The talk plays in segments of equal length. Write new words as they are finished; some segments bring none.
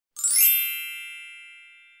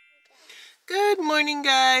Good morning,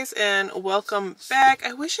 guys, and welcome back.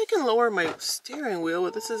 I wish I can lower my steering wheel,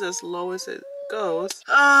 but this is as low as it goes.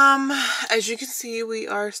 As you can see, we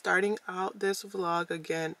are starting out this vlog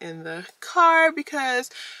again in the car because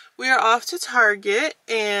we are off to Target.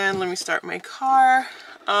 And let me start my car.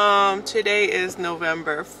 Today is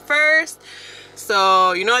November 1st.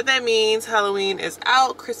 So you know what that means. Halloween is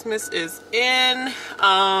out, Christmas is in.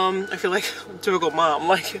 I feel like a typical mom.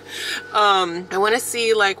 I want to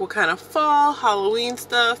see like what kind of fall Halloween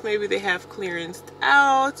stuff maybe they have clearanced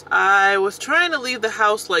out. I was trying to leave the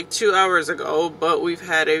house like 2 hours ago, but we've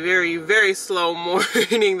had a very slow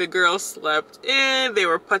morning. The girls slept in, they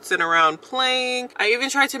were putzing around playing. I even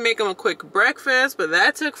tried to make them a quick breakfast, but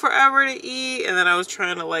that took forever to eat. And then I was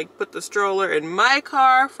trying to like put the stroller in my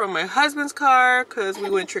car from my husband's car because we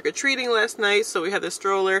went trick-or-treating last night, so we had the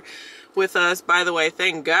stroller with us. By the way,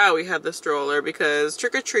 thank God we had the stroller because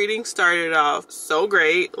trick-or-treating started off so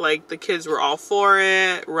great. Like the kids were all for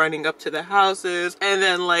it, running up to the houses, and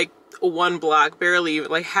then like one block, barely even,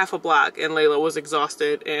 like half a block, and Layla was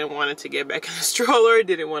exhausted and wanted to get back in the stroller,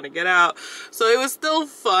 didn't want to get out. So it was still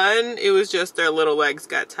fun, it was just their little legs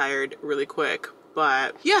got tired really quick.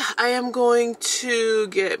 But yeah, I am going to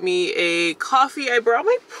get me a coffee. I brought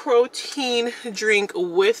my protein drink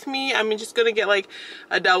with me. I'm just gonna get like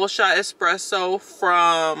a double shot espresso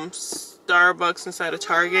from Starbucks inside of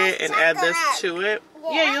Target and add this to it.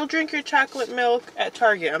 Yeah, you'll drink your chocolate milk at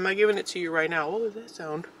Target. I'm not giving it to you right now. What was that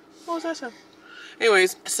sound? What was that sound?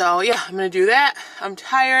 Anyways, so yeah, I'm gonna do that. I'm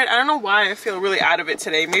tired. I don't know why I feel really out of it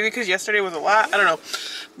today. Maybe because yesterday was a lot. I don't know.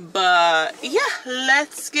 But yeah,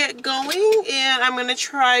 let's get going. And I'm gonna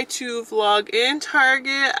try to vlog in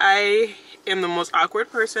Target. I am the most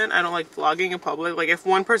awkward person. I don't like vlogging in public. Like if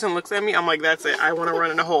one person looks at me, I'm like, that's it. I want to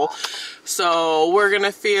run in a hole. So we're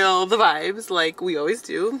gonna feel the vibes like we always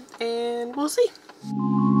do. And we'll see.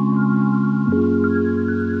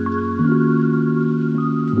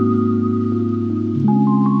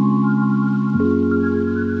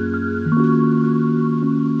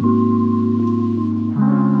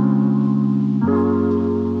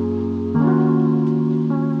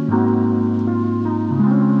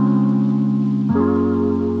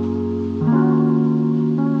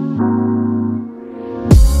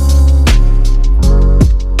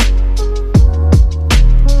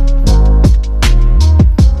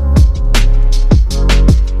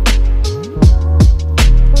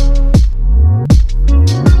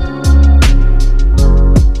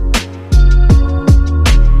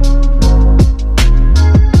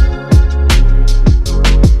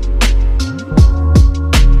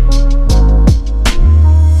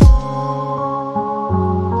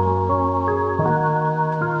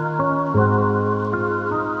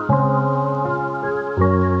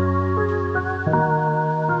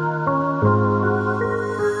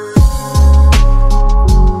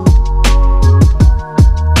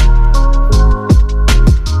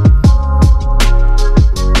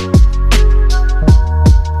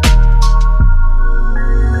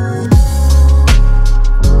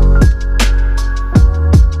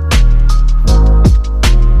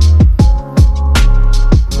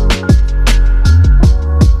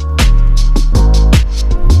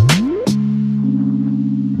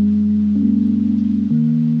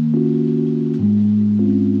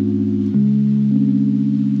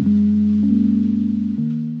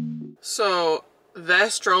 So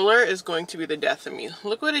that stroller is going to be the death of me.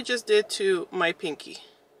 Look what it just did to my pinky.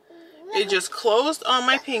 It just closed on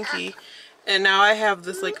my pinky and now I have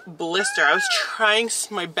this like blister. I was trying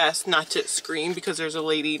my best not to scream because there's a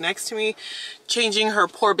lady next to me changing her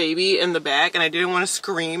poor baby in the back and I didn't want to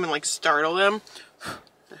scream and like startle them.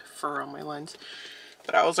 The fur on my lens.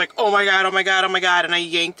 But I was like, oh my god, oh my god, oh my god, and I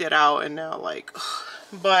yanked it out and now like,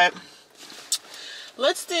 but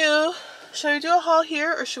let's do, should we do a haul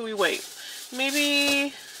here or should we wait?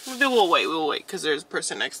 Maybe we'll wait because there's a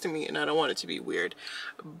person next to me and I don't want it to be weird.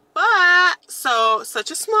 But so such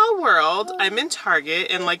a small world. I'm in Target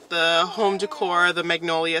in like the home decor, the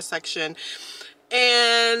magnolia section,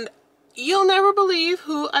 and you'll never believe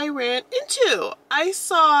who I ran into. I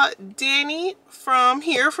saw Danny from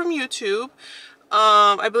YouTube.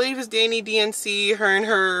 I believe it's Danny DNC. Her and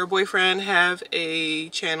her boyfriend have a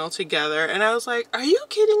channel together and I was like, are you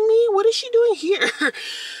kidding me? What is she doing here?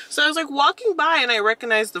 So I was like walking by and I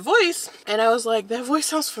recognized the voice and I was like, that voice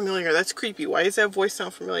sounds familiar. That's creepy. Why does that voice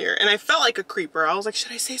sound familiar? And I felt like a creeper. I was like,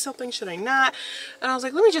 should I say something? Should I not? And I was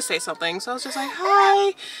like, let me just say something. So I was just like,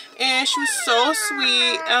 hi. And she was so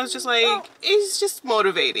sweet. I was just like, it's just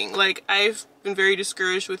motivating. Like I've been very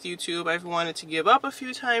discouraged with YouTube. I've wanted to give up a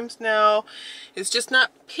few times now. It's just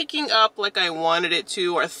not picking up like I wanted it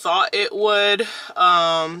to or thought it would.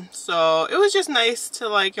 So it was just nice to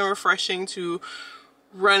like and refreshing to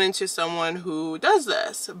run into someone who does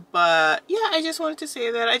this. But yeah, I just wanted to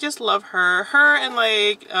say that I just love her and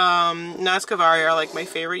like Naz Kavari are like my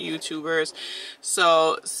favorite YouTubers,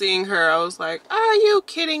 so seeing her I was like, are you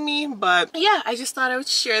kidding me? But yeah, I just thought I would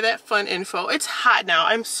share that fun info. It's hot now,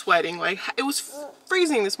 I'm sweating. Like, it was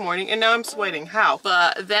freezing this morning and now I'm sweating. How?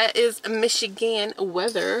 But that is Michigan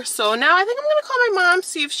weather. So now I think I'm gonna call my mom,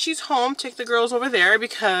 see if she's home, take the girls over there,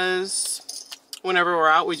 because whenever we're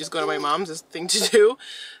out, we just go to my mom's. It's the thing to do.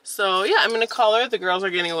 So yeah, I'm gonna call her. The girls are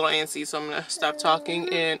getting a little antsy, so I'm gonna stop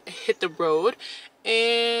talking and hit the road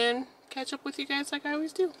and catch up with you guys like I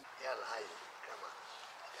always do.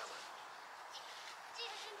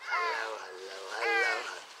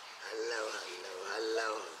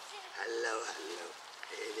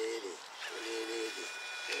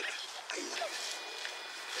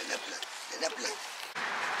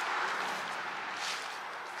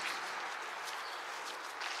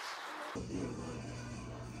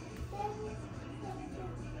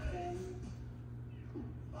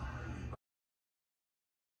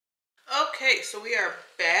 Okay, so we are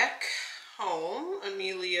back home.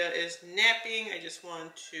 Amelia is napping. I just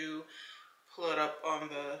want to pull it up on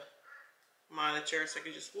the monitor so I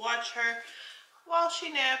can just watch her while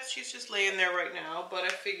she naps. She's just laying there right now, but I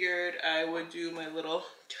figured I would do my little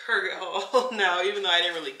Target haul now, even though I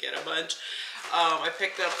didn't really get a bunch. I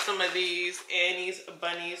picked up some of these Annie's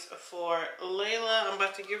bunnies for Layla. I'm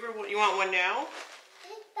about to give her one. You want one now?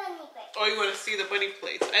 Bunny plates. Oh, you want to see the bunny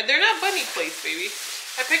plates? They're not bunny plates, baby.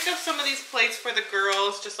 I picked up some of these plates for the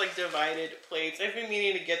girls, just like divided plates. I've been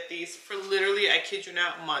meaning to get these for literally, I kid you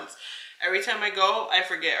not, months. Every time I go, I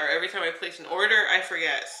forget, or every time I place an order, I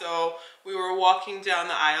forget. So we were walking down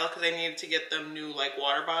the aisle because I needed to get them new like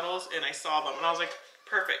water bottles, and I saw them and I was like,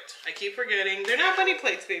 perfect. I keep forgetting. They're not bunny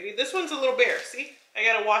plates, baby. This one's a little bare. See? I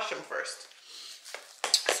gotta wash them first.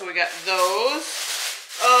 So we got those.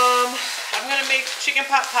 I'm gonna make chicken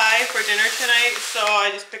pot pie for dinner tonight, so I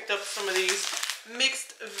just picked up some of these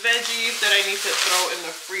mixed veggies that I need to throw in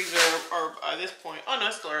the freezer, or at this point, oh no,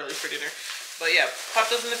 it's still early for dinner. But yeah, pop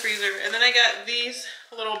those in the freezer. And then I got these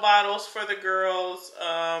little bottles for the girls.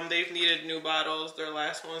 They've needed new bottles. Their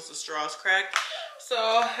last ones, the straws cracked. So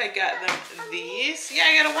I got them these. Yeah,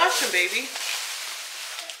 I gotta wash them, baby.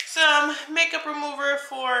 Some makeup remover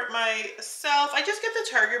for myself. I just get the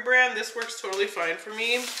Target brand. This works totally fine for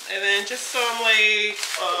me. And then just some like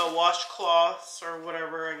washcloths or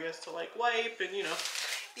whatever, I guess, to like wipe and you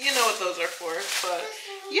know what those are for. But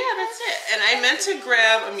yeah, that's it. And I meant to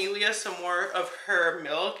grab Amelia some more of her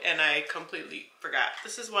milk and I completely forgot.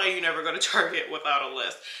 This is why you never go to Target without a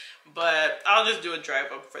list. But I'll just do a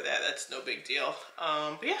drive up for that. That's no big deal.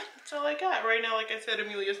 But yeah, that's all I got. Right now, like I said,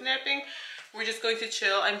 Amelia's napping. We're just going to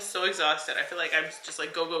chill. I'm so exhausted. I feel like I'm just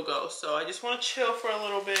like go, go, go. So I just want to chill for a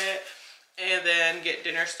little bit and then get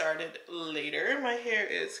dinner started later. My hair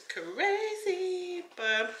is crazy.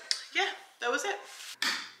 But yeah, that was it.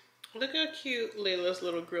 Look how cute Layla's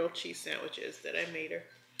little grilled cheese sandwich is that I made her.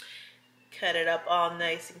 Cut it up all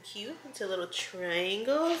nice and cute into little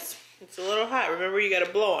triangles. It's a little hot. Remember, you got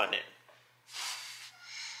to blow on it.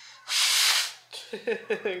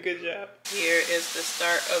 Good job. Here is the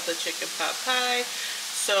start of the chicken pot pie.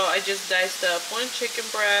 So I just diced up one chicken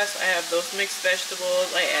breast. I have those mixed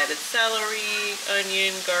vegetables. I added celery,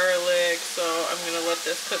 onion, garlic. So I'm going to let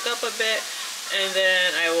this cook up a bit. And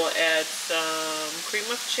then I will add some cream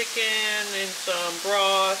of chicken and some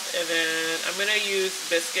broth. And then I'm going to use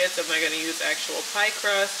biscuits. I'm not going to use actual pie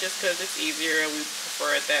crust just because it's easier and we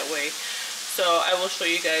prefer it that way. So I will show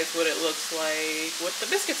you guys what it looks like with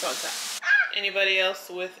the biscuits on top. Anybody else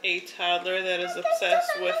with a toddler that is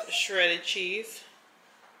obsessed with shredded cheese?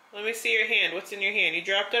 Let me see your hand. What's in your hand? You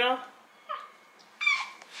dropped it all?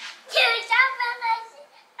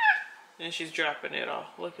 And she's dropping it all.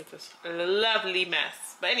 Look at this lovely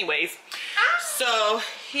mess. But anyways, so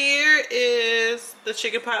here is the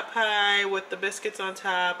chicken pot pie with the biscuits on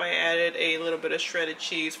top. I added a little bit of shredded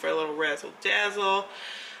cheese for a little razzle dazzle.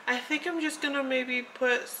 I think I'm just gonna maybe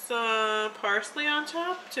put some parsley on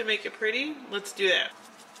top to make it pretty. Let's do that.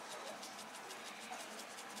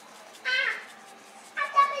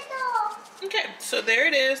 Okay, so there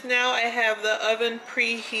it is. Now I have the oven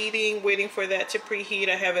preheating, waiting for that to preheat.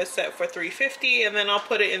 I have it set for 350 and then I'll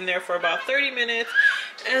put it in there for about 30 minutes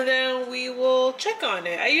and then we will check on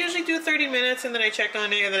it. I usually do 30 minutes and then I check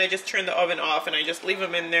on it and then I just turn the oven off and I just leave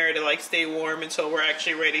them in there to like stay warm until we're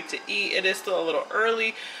actually ready to eat. It is still a little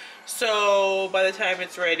early So by the time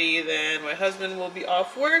it's ready, then my husband will be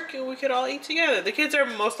off work and we could all eat together. The kids are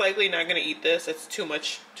most likely not gonna eat this. It's too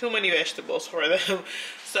many vegetables for them.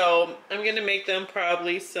 So I'm gonna make them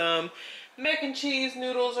probably some mac and cheese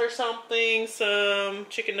noodles or something, some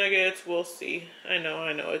chicken nuggets. We'll see. I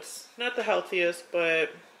know it's not the healthiest,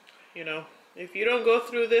 but you know, if you don't go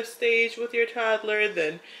through this stage with your toddler,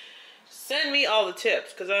 then send me all the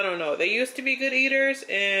tips, because I don't know. They used to be good eaters,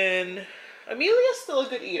 and Amelia's still a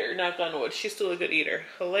good eater, knock on wood. She's still a good eater.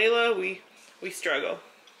 Layla, we struggle.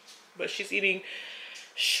 But she's eating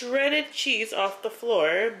shredded cheese off the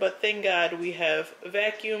floor, but thank God we have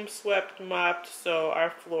vacuumed, swept, mopped, so our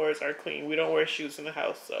floors are clean. We don't wear shoes in the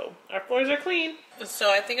house, so our floors are clean.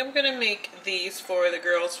 So I think I'm gonna make these for the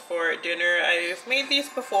girls for dinner. I've made these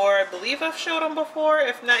before. I believe I've showed them before.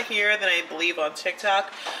 If not here, then I believe on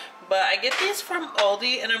TikTok. But I get these from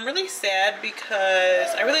Aldi, and I'm really sad because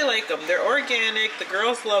I really like them. They're organic, the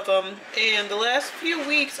girls love them, and the last few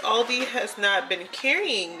weeks Aldi has not been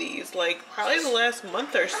carrying these, like probably the last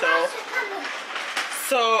month or so.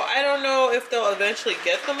 So I don't know if they'll eventually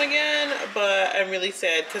get them again, but I'm really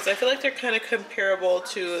sad because I feel like they're kind of comparable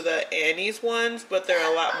to the Annie's ones, but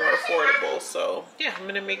they're a lot more affordable. So yeah, I'm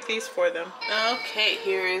gonna make these for them. Okay,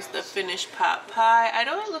 here is the finished pot pie. I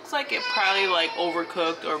know it looks like it probably like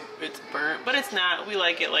overcooked or it's burnt, but it's not. We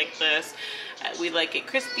like it like this. We like it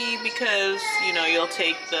crispy because, you know, you'll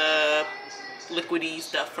take the liquidy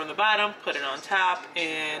stuff from the bottom, put it on top,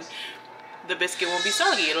 and the biscuit won't be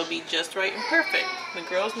soggy. It'll be just right and perfect. The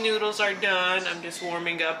girls' noodles are done. I'm just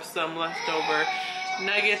warming up some leftover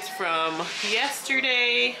nuggets from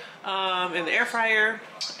yesterday in the air fryer,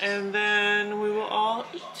 and then we will all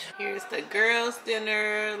eat. Here's the girls'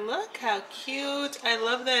 dinner. Look how cute. I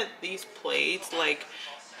love that these plates like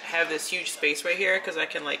have this huge space right here because I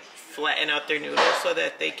can like flatten out their noodles so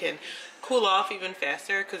that they can cool off even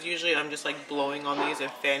faster, because usually I'm just like blowing on these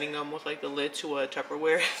and fanning them with like the lid to a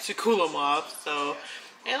Tupperware to cool them off. So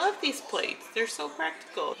I love these plates. They're so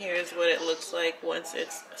practical. Here's what it looks like once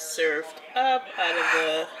it's served up out of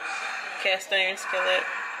the cast iron skillet.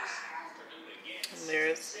 And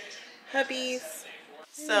there's hubby's.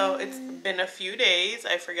 So it's been a few days.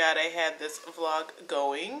 I forgot I had this vlog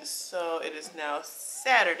going. So it is now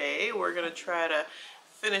Saturday. We're gonna try to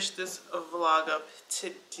finish this vlog up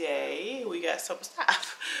today. We got some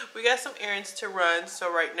stuff. We got some errands to run.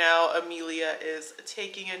 So right now Amelia is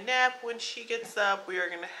taking a nap. When she gets up, we are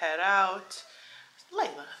gonna head out.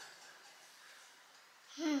 Layla.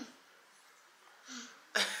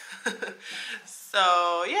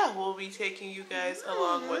 So yeah, we'll be taking you guys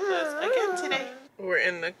along with us again today. We're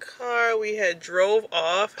in the car. We had drove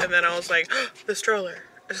off and then I was like, oh, the stroller.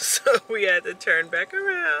 So we had to turn back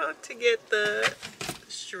around to get the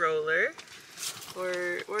stroller.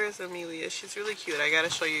 Where is Amelia? She's really cute. I gotta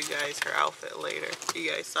show you guys her outfit later.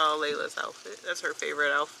 You guys saw Layla's outfit. That's her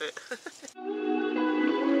favorite outfit.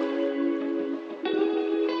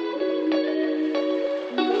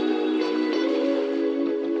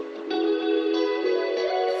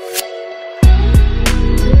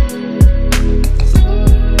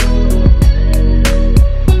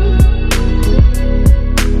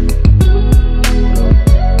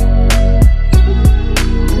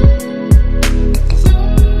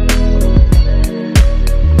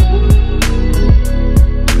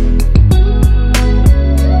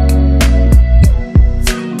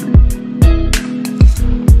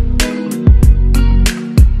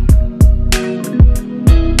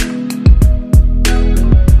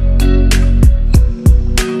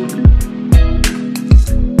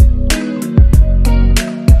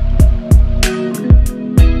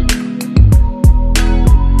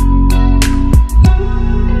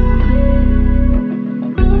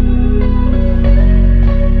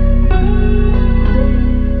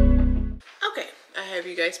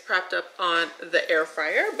 Propped up on the air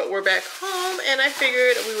fryer, but we're back home and I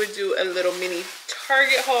figured we would do a little mini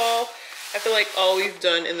Target haul. I feel like all we've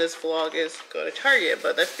done in this vlog is go to Target,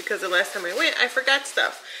 but that's because the last time I went I forgot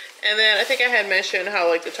stuff. And then I think I had mentioned how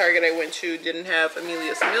like the Target I went to didn't have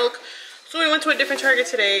Amelia's milk, so we went to a different Target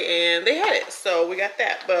today and they had it, so we got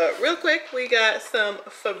that. But real quick, we got some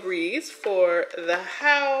Febreze for the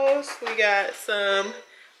house. We got some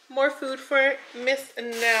more food for Miss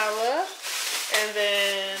Nala. And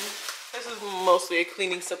then this is mostly a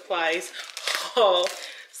cleaning supplies haul.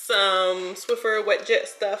 So some Swiffer wet jet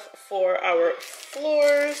stuff for our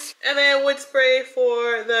floors, and then wood spray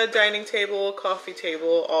for the dining table, coffee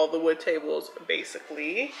table, all the wood tables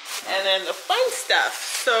basically, and then the fun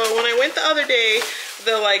stuff. So when I went the other day,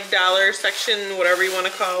 the like dollar section, whatever you want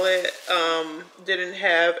to call it, didn't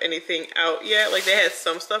have anything out yet. Like they had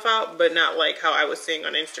some stuff out, but not like how I was seeing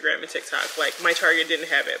on Instagram and TikTok. Like my Target didn't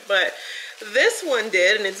have it, but this one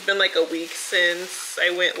did, and it's been like a week since I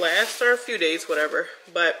went last, or a few days, whatever.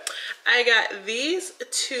 But I got these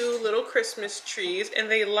two little Christmas trees, and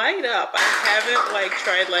they light up. I haven't like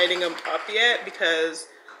tried lighting them up yet because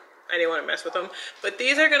I didn't want to mess with them. But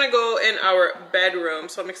these are gonna go in our bedroom,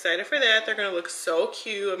 so I'm excited for that. They're gonna look so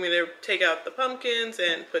cute. I'm gonna take out the pumpkins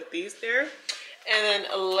and put these there. And then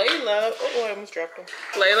Layla, oh, I almost dropped them.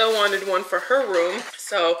 Layla wanted one for her room,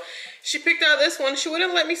 so she picked out this one. She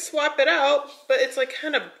wouldn't let me swap it out, but it's like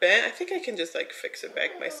kind of bent. I think I can just like fix it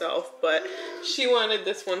back myself, but she wanted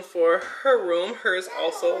this one for her room. Hers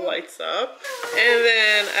also lights up. And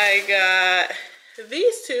then I got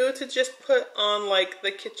these two to just put on like the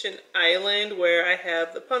kitchen island where I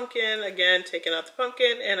have the pumpkin. Again, taking out the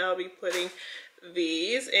pumpkin, and I'll be putting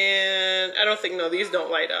these, and I don't think, no, these don't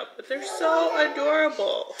light up, but they're so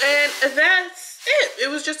adorable. And that's it. It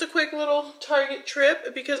was just a quick little Target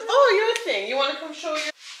trip because, oh, your thing, you want to come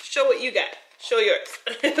show what you got, show yours.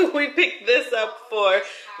 We picked this up for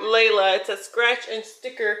Layla. It's a scratch and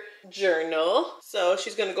sticker journal, so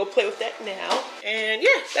she's gonna go play with that now. And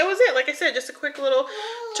yeah, that was it. Like I said, just a quick little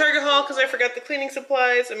Target haul because I forgot the cleaning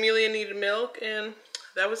supplies. Amelia needed milk, and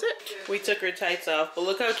that was it. We took her tights off, but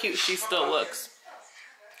look how cute she still looks.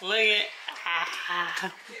 Look at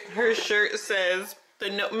her shirt says the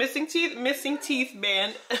no missing teeth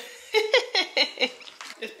band.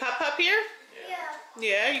 Is Pop here? Yeah.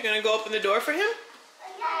 Yeah, you gonna go open the door for him?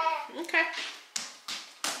 Yeah. Okay.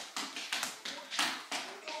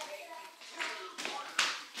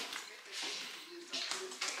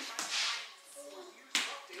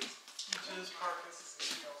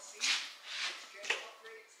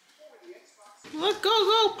 Look, go,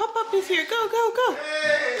 Pop is here. Go.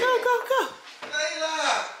 Hey. Go.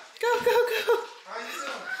 Layla. Go. How you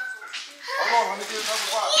doing? Hold on, let me get another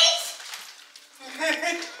watch.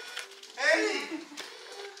 Hey.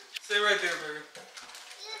 Stay right there, baby.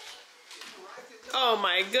 Oh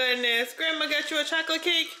my goodness. Grandma got you a chocolate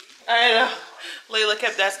cake? I know. Layla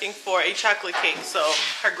kept asking for a chocolate cake, so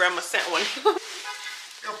her grandma sent one.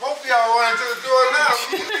 Yo, both of y'all running to the door now.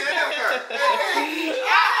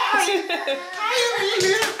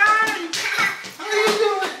 How you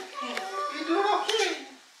doing? You doing okay?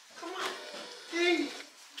 Come on. Hey.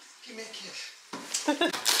 Give me a kiss.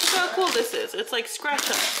 Look how cool this is. It's like scratch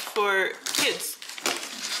up for kids.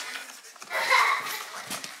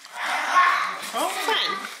 Oh, fun.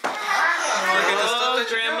 Oh,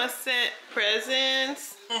 grandma sent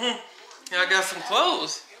presents. Yeah, I got some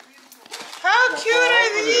clothes. How cute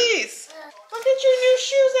are these? Look at your new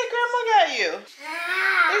shoes that grandma got you.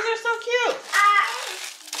 These are so cute.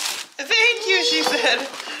 Thank you, she said.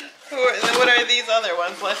 What are these other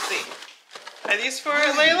ones? Let's see. Are these for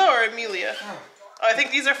Layla or Amelia? Oh, I think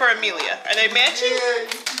these are for Amelia. Are they matching? Yeah,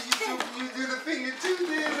 you do the finger too,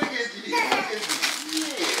 man. Look at you. Yeah.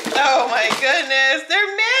 Oh my goodness.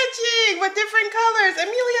 They're matching with different colors.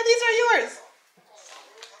 Amelia, these are yours.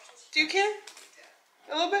 Do you care?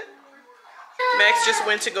 A little bit? Max just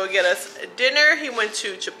went to go get us dinner. He went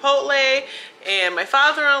to Chipotle, and my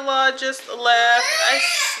father-in-law just left. I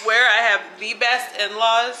swear I have the best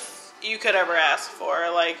in-laws you could ever ask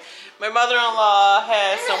for. Like, my mother-in-law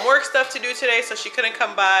has some work stuff to do today, so she couldn't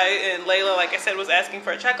come by, and Layla, like I said, was asking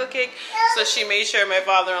for a chocolate cake, so she made sure my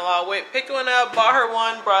father-in-law went, picked one up, bought her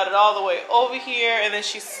one, brought it all the way over here, and then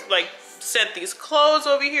she's like sent these clothes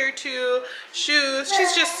over here too, shoes.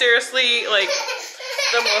 She's just seriously like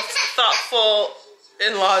the most thoughtful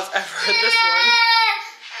in-laws ever.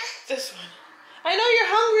 This one. I know you're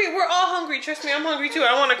hungry. We're all hungry. Trust me, I'm hungry too.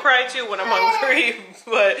 I want to cry too when I'm hungry.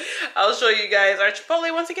 But I'll show you guys our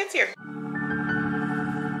Chipotle once it gets here.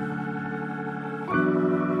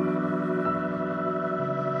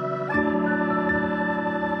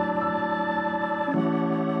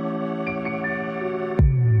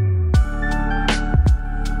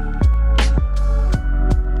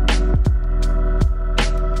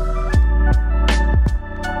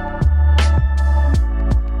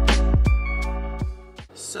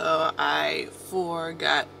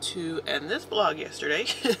 forgot to end this vlog yesterday.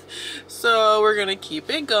 So we're gonna keep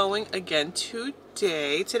it going again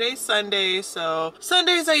today. Today's Sunday, so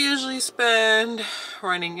Sundays I usually spend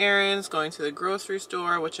running errands, going to the grocery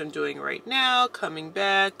store, which I'm doing right now, coming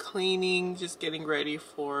back, cleaning, just getting ready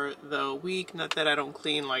for the week. Not that I don't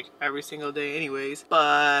clean like every single day anyways,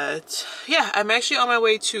 but yeah, I'm actually on my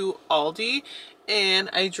way to Aldi. And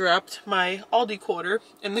I dropped my Aldi quarter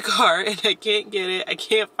in the car and I can't get it. I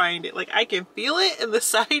can't find it. Like, I can feel it in the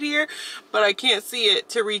side here, but I can't see it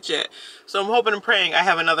to reach it. So I'm hoping and praying I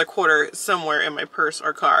have another quarter somewhere in my purse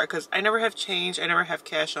or car, because I never have change. I never have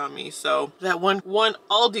cash on me. So that one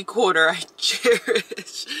Aldi quarter I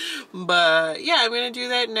cherish. But yeah, I'm going to do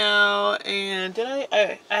that now. And did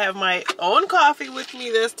I have my own coffee with me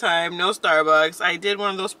this time. No Starbucks. I did one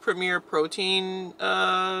of those Premier protein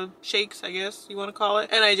shakes, I guess you want to call it,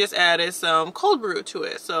 and I just added some cold brew to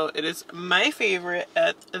it, so it is my favorite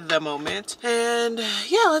at the moment. And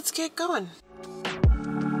yeah, let's get going.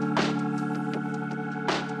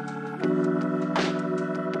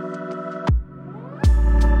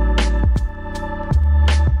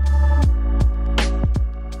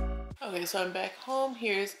 Okay, so I'm back home.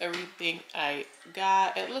 Here's everything I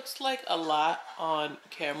got. It looks like a lot on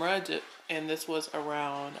camera, and this was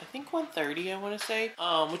around, I think, $130, I want to say,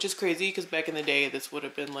 which is crazy because back in the day this would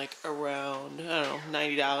have been like around, I don't know,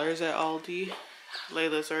 $90 at Aldi.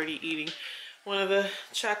 Layla's already eating one of the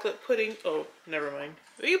chocolate pudding. Oh, never mind.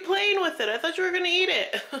 Are you playing with it? I thought you were gonna eat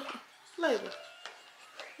it. Layla,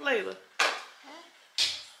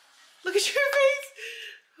 look at your face.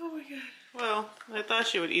 Oh my god. Well, I thought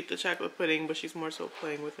she would eat the chocolate pudding, but she's more so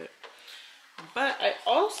playing with it. But I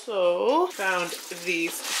also found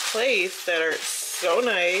these plates that are so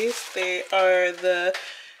nice. They are the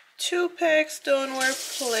 2-pack stoneware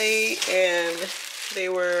plate, and they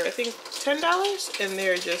were, I think, $10, and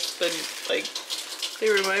they're just the, like, they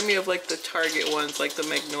remind me of like the Target ones, like the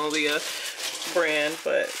Magnolia brand,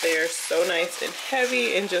 but they are so nice and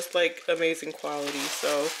heavy and just like amazing quality.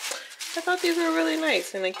 So I thought these were really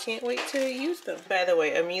nice and I can't wait to use them. By the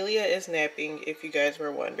way, Amelia is napping, if you guys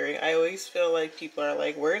were wondering. I always feel like people are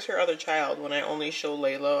like, where's her other child, when I only show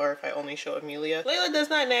Layla or if I only show Amelia. Layla does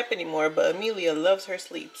not nap anymore, but Amelia loves her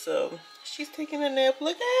sleep, so she's taking a nap.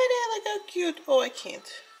 Look at it, look how cute. Oh, I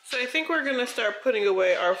can't. So I think we're gonna start putting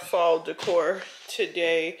away our fall decor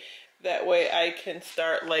today. That way I can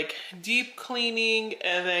start like deep cleaning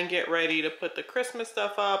and then get ready to put the Christmas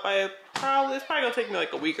stuff up. It's probably gonna take me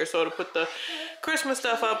like a week or so to put the Christmas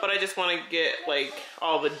stuff up, but I just want to get like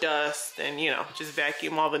all the dust and, you know, just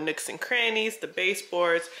vacuum all the nooks and crannies, the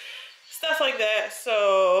baseboards, stuff like that.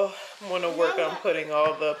 So I'm gonna work on putting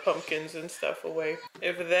all the pumpkins and stuff away.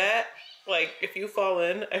 If you fall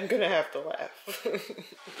in, I'm gonna have to laugh.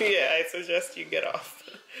 Yeah, I suggest you get off.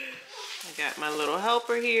 I got my little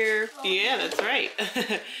helper here. Yeah, that's right.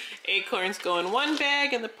 Acorns go in one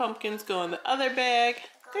bag and the pumpkins go in the other bag.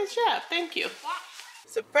 Good job, thank you.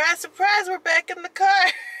 Surprise, surprise, we're back in the car.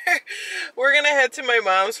 We're gonna head to my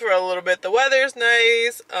mom's for a little bit. The weather's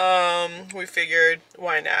nice. We figured,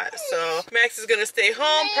 why not? So Max is gonna stay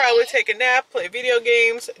home, probably take a nap, play video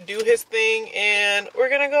games, do his thing, and we're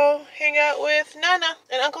gonna go hang out with Nana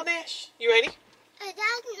and Uncle Nash. You ready?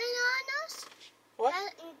 What?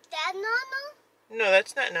 That Nana? No,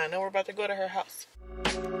 that's not Nana. We're about to go to her house.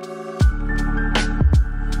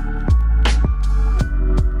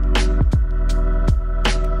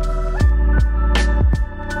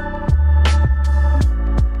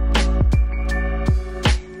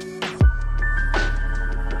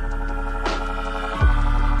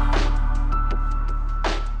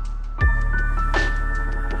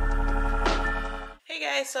 Hey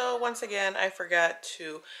guys, so once again, I forgot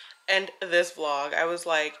to end this vlog. I was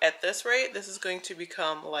like, at this rate, this is going to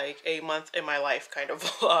become like a month in my life kind of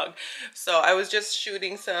vlog. So I was just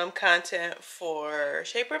shooting some content for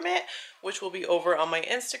Shaper Mint, which will be over on my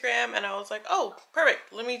Instagram, and I was like, oh,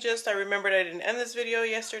 perfect. I remembered I didn't end this video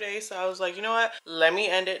yesterday, so I was like, you know what? Let me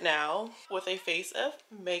end it now with a face of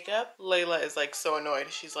makeup. Layla is like so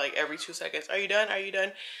annoyed. She's like every 2 seconds, are you done? Are you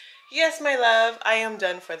done? Yes, my love, I am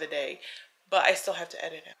done for the day, but I still have to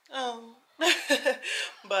edit it. Oh.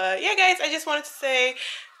 But yeah guys, I just wanted to say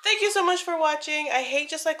thank you so much for watching. I hate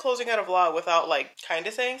just like closing out a vlog without like kind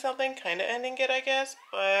of saying something, kind of ending it, I guess.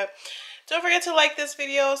 But don't forget to like this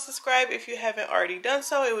video, subscribe if you haven't already done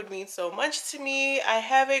so. It would mean so much to me. I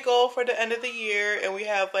have a goal for the end of the year and we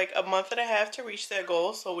have like a month and a half to reach that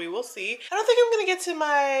goal, so we will see. I don't think I'm gonna get to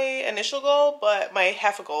my initial goal, but my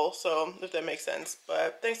half a goal, so if that makes sense.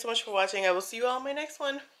 But thanks so much for watching. I will see you all in my next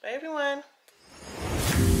one. Bye everyone.